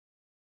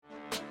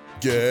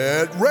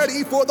Get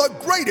ready for the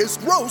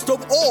greatest roast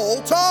of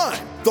all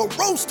time, the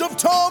Roast of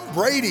Tom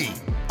Brady,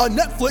 a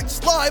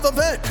Netflix live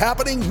event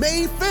happening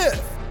May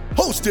 5th.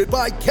 Hosted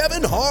by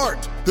Kevin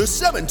Hart, the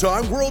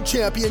 7-time world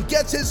champion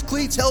gets his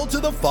cleats held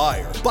to the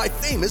fire by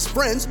famous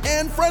friends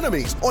and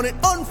frenemies on an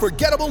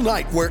unforgettable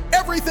night where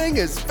everything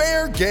is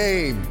fair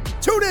game.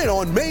 Tune in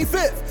on May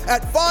 5th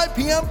at 5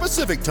 p.m.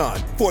 Pacific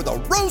time for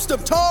the Roast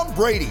of Tom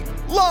Brady,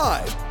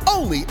 live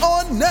only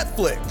on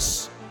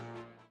Netflix.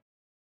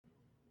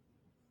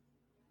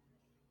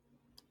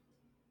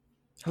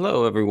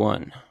 Hello,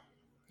 everyone.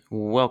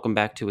 Welcome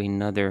back to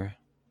another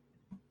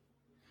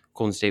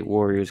Golden State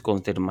Warriors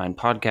Golden State of Mind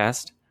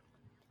podcast.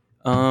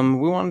 We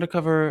wanted to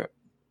cover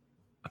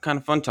a kind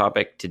of fun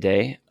topic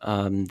today.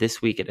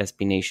 This week at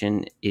SB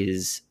Nation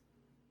is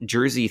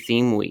Jersey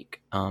Theme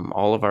Week.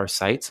 All of our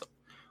sites,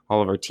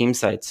 all of our team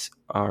sites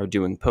are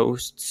doing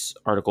posts,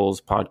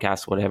 articles,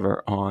 podcasts,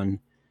 whatever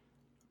on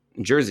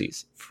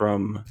jerseys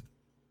from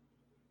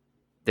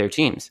their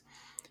teams.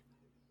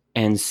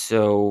 And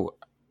so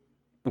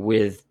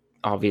with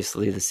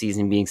obviously the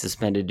season being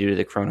suspended due to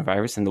the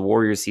coronavirus and the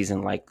Warriors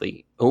season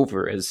likely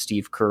over, as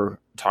Steve Kerr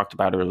talked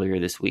about earlier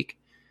this week,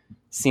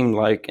 seemed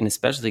like an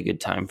especially good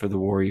time for the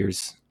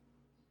Warriors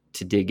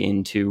to dig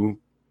into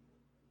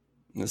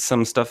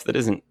some stuff that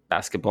isn't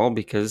basketball,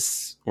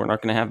 because we're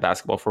not going to have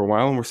basketball for a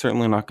while, and we're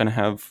certainly not going to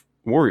have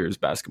Warriors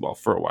basketball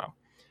for a while.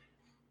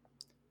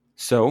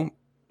 So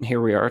here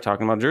we are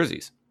talking about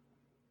jerseys.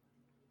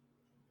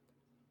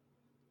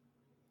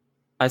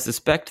 I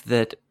suspect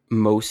that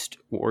most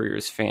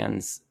Warriors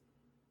fans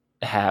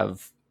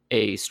have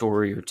a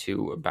story or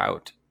two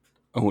about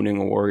owning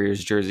a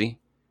Warriors jersey.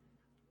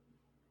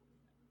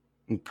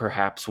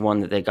 Perhaps one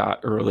that they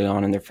got early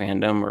on in their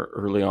fandom or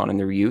early on in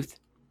their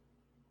youth.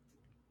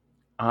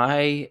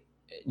 I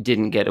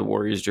didn't get a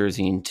Warriors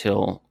jersey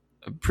until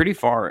pretty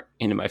far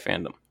into my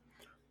fandom.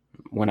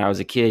 When I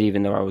was a kid,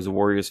 even though I was a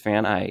Warriors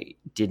fan, I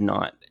did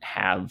not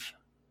have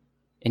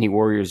any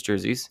Warriors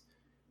jerseys.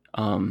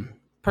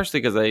 Partially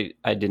because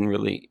I didn't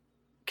really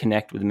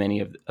connect with many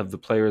of the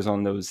players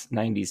on those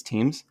 90s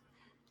teams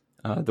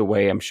the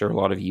way I'm sure a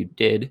lot of you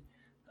did.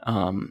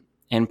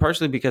 And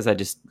partially because I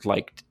just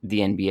liked the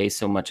NBA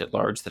so much at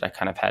large that I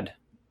kind of had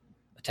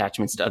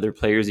attachments to other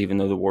players, even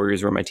though the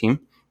Warriors were my team.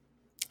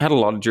 I had a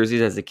lot of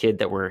jerseys as a kid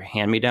that were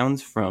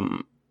hand-me-downs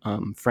from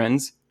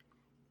friends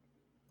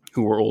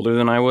who were older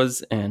than I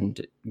was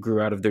and grew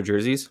out of their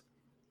jerseys.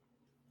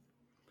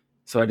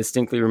 So I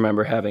distinctly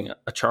remember having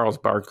a Charles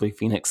Barkley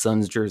Phoenix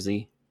Suns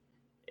jersey,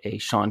 a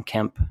Sean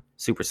Kemp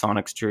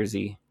Supersonics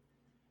jersey,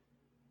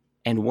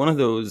 and one of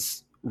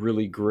those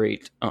really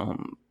great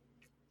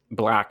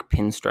black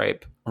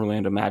pinstripe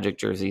Orlando Magic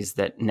jerseys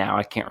that now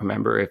I can't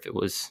remember if it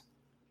was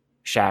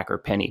Shaq or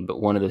Penny,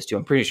 but one of those two,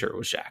 I'm pretty sure it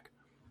was Shaq.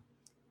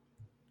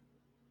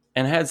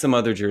 And I had some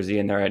other jersey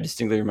in there. I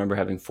distinctly remember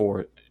having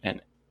 4,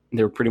 and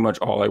they were pretty much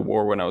all I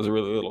wore when I was a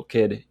really little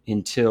kid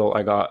until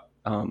I got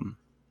a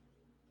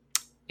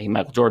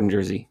Michael Jordan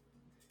jersey.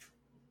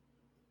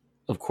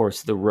 Of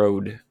course, the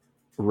road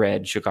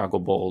red Chicago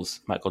Bulls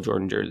Michael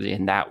Jordan jersey,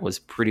 and that was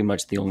pretty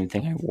much the only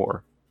thing I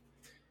wore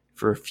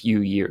for a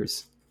few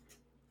years.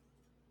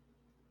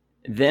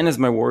 Then as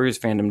my Warriors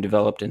fandom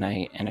developed and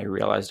I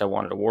realized I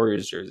wanted a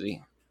Warriors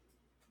jersey,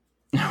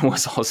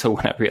 was also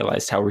when I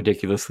realized how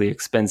ridiculously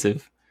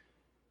expensive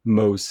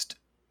most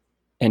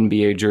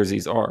NBA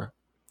jerseys are.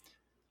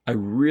 I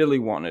really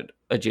wanted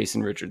a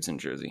Jason Richardson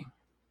jersey,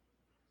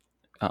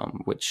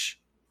 which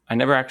I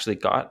never actually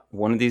got.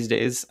 One of these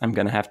days I'm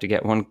going to have to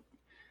get one,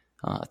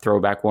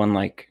 throwback one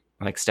like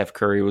Steph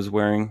Curry was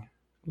wearing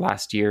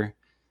last year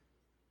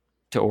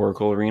to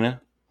Oracle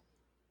Arena.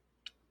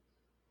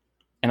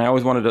 And I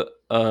always wanted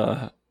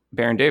a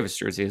Baron Davis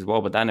jersey as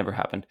well, but that never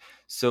happened.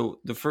 So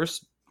the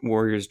first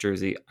Warriors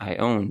jersey I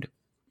owned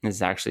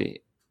is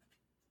actually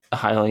a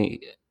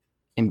highly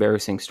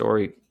embarrassing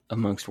story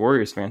amongst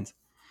Warriors fans.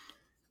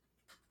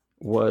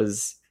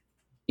 Was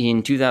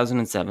in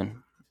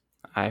 2007.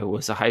 I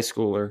was a high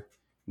schooler.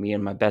 Me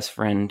and my best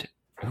friend,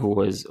 who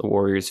was a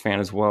Warriors fan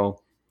as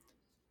well,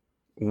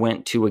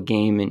 went to a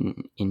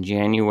game in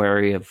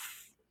January of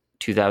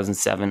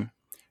 2007,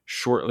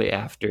 shortly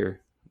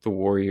after the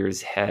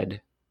Warriors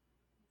had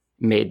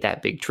made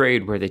that big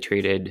trade where they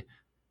traded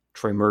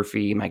Troy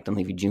Murphy, Mike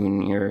Dunleavy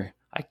Jr.,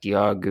 Ike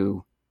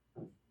Diogu,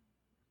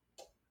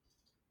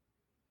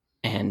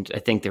 and I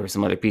think there were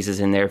some other pieces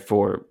in there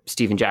for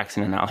Steven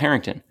Jackson and Al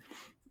Harrington,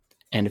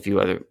 and a few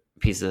other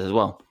pieces as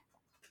well.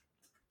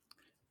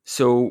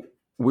 So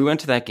we went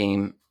to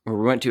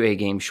a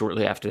game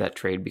shortly after that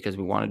trade because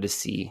we wanted to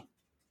see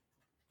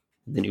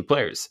the new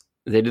players.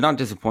 They did not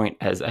disappoint,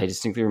 as I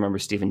distinctly remember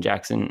Steven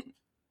Jackson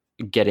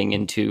getting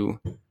into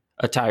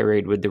a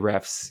tirade with the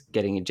refs,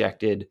 getting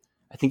ejected.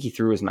 I think he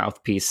threw his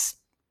mouthpiece.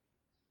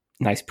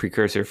 Nice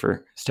precursor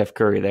for Steph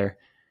Curry there.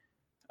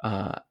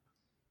 I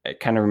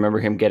kind of remember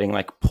him getting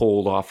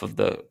pulled off of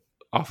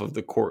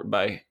the court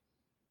by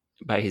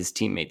his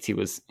teammates. He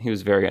was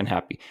very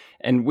unhappy,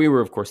 and we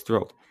were of course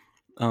thrilled.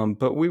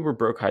 But we were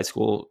broke high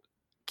school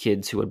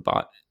kids who had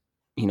bought,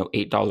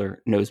 $8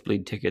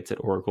 nosebleed tickets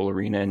at Oracle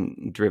Arena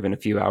and driven a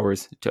few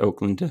hours to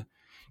Oakland to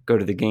go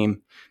to the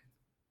game.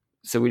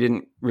 So we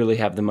didn't really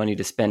have the money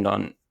to spend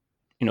on,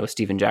 a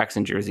Steven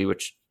Jackson jersey,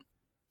 which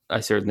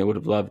I certainly would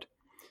have loved.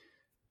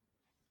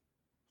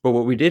 But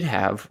what we did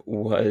have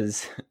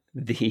was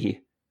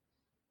the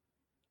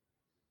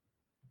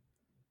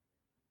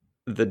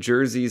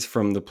jerseys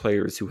from the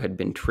players who had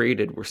been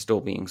traded were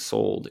still being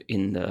sold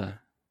in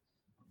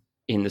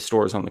the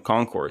stores on the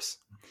concourse,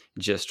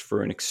 just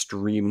for an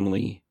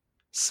extremely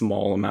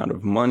small amount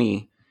of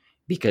money,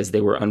 because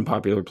they were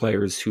unpopular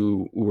players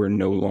who were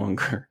no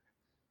longer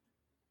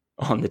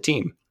on the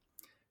team.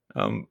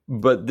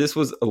 But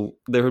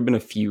there had been a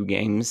few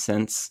games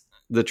since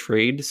the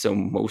trade, so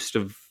most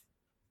of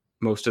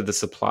the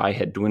supply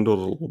had dwindled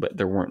a little bit.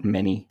 There weren't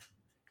many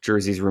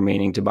jerseys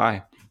remaining to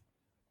buy.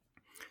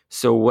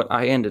 So what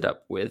I ended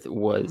up with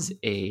was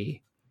a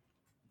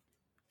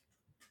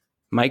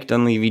Mike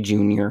Dunleavy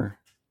Jr.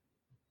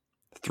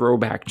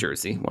 throwback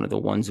jersey, one of the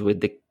ones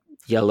with the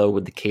yellow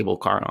with the cable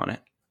car on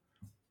it.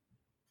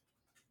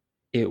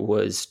 It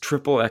was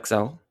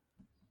XXL.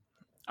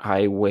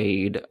 I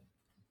weighed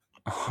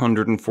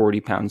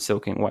 140 pounds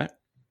soaking wet.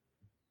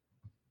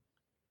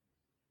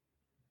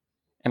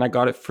 And I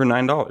got it for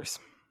 $9.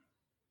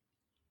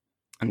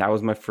 And that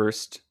was my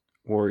first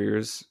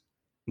Warriors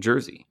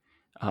jersey.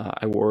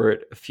 I wore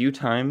it a few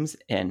times,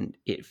 and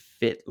it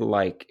fit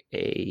like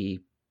a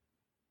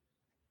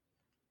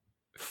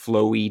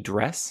flowy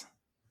dress.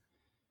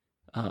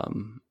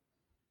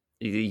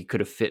 You could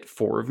have fit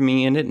 4 of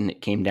me in it, and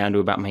it came down to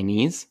about my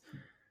knees.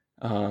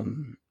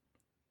 And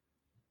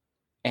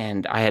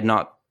I had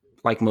not,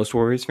 like most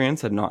Warriors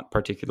fans, had not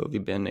particularly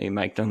been a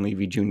Mike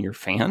Dunleavy Jr.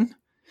 fan,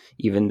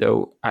 even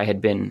though I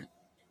had been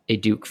a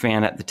Duke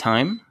fan at the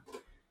time.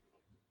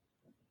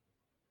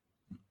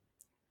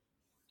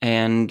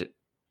 And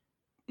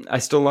I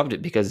still loved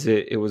it because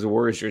it was a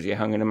Warriors jersey. I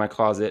hung it in my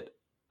closet.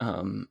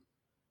 I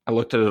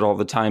looked at it all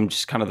the time,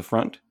 just kind of the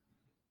front,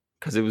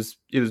 because it was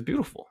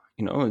beautiful.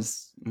 It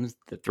was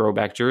the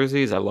throwback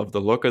jerseys. I loved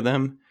the look of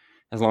them.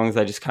 As long as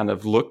I just kind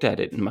of looked at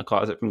it in my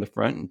closet from the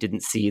front and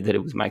didn't see that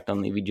it was Mike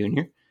Dunleavy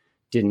Jr.,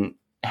 didn't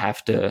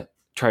have to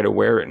try to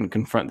wear it and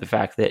confront the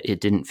fact that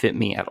it didn't fit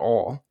me at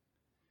all.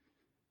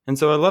 And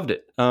so I loved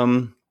it.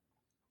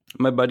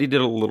 My buddy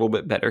did a little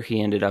bit better.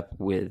 He ended up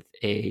with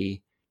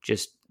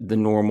just the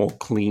normal,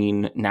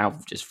 clean, now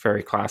just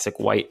very classic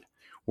white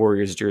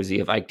Warriors jersey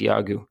of Ike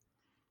Diagu.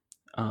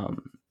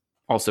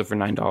 Also for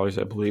 $9,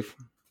 I believe.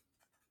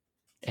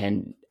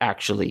 And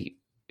actually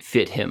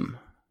fit him.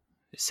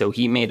 So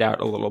he made out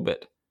a little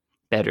bit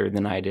better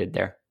than I did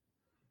there.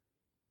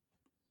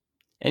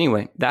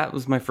 Anyway, that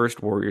was my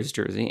first Warriors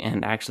jersey.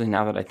 And actually,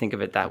 now that I think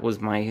of it, that was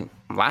my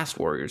last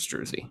Warriors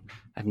jersey.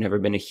 I've never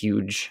been a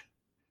huge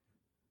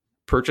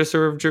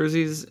purchaser of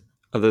jerseys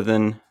other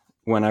than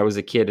when I was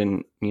a kid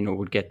and,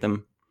 would get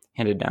them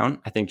handed down.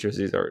 I think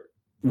jerseys are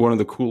one of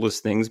the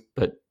coolest things,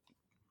 but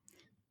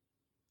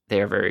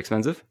they are very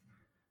expensive.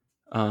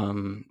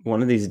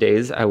 One of these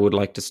days, I would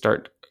like to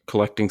start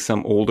collecting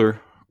some older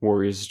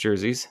Warriors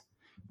jerseys,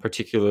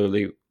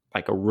 particularly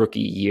like a rookie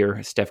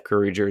year Steph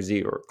Curry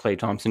jersey or Klay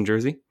Thompson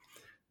jersey.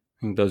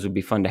 I think those would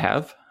be fun to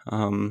have.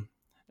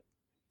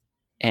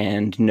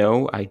 And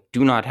no, I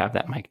do not have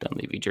that Mike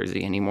Dunleavy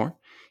jersey anymore.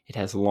 It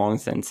has long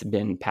since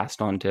been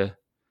passed on to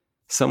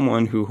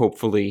someone who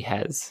hopefully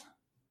has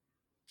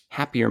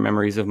happier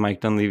memories of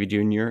Mike Dunleavy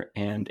Jr.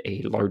 and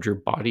a larger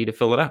body to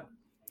fill it out.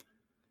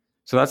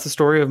 So that's the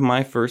story of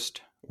my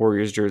first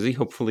Warriors jersey.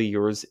 Hopefully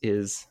yours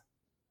is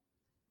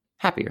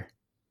happier.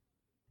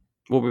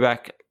 We'll be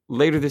back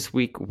later this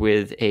week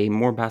with a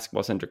more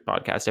basketball-centric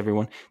podcast,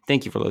 everyone.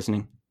 Thank you for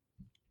listening.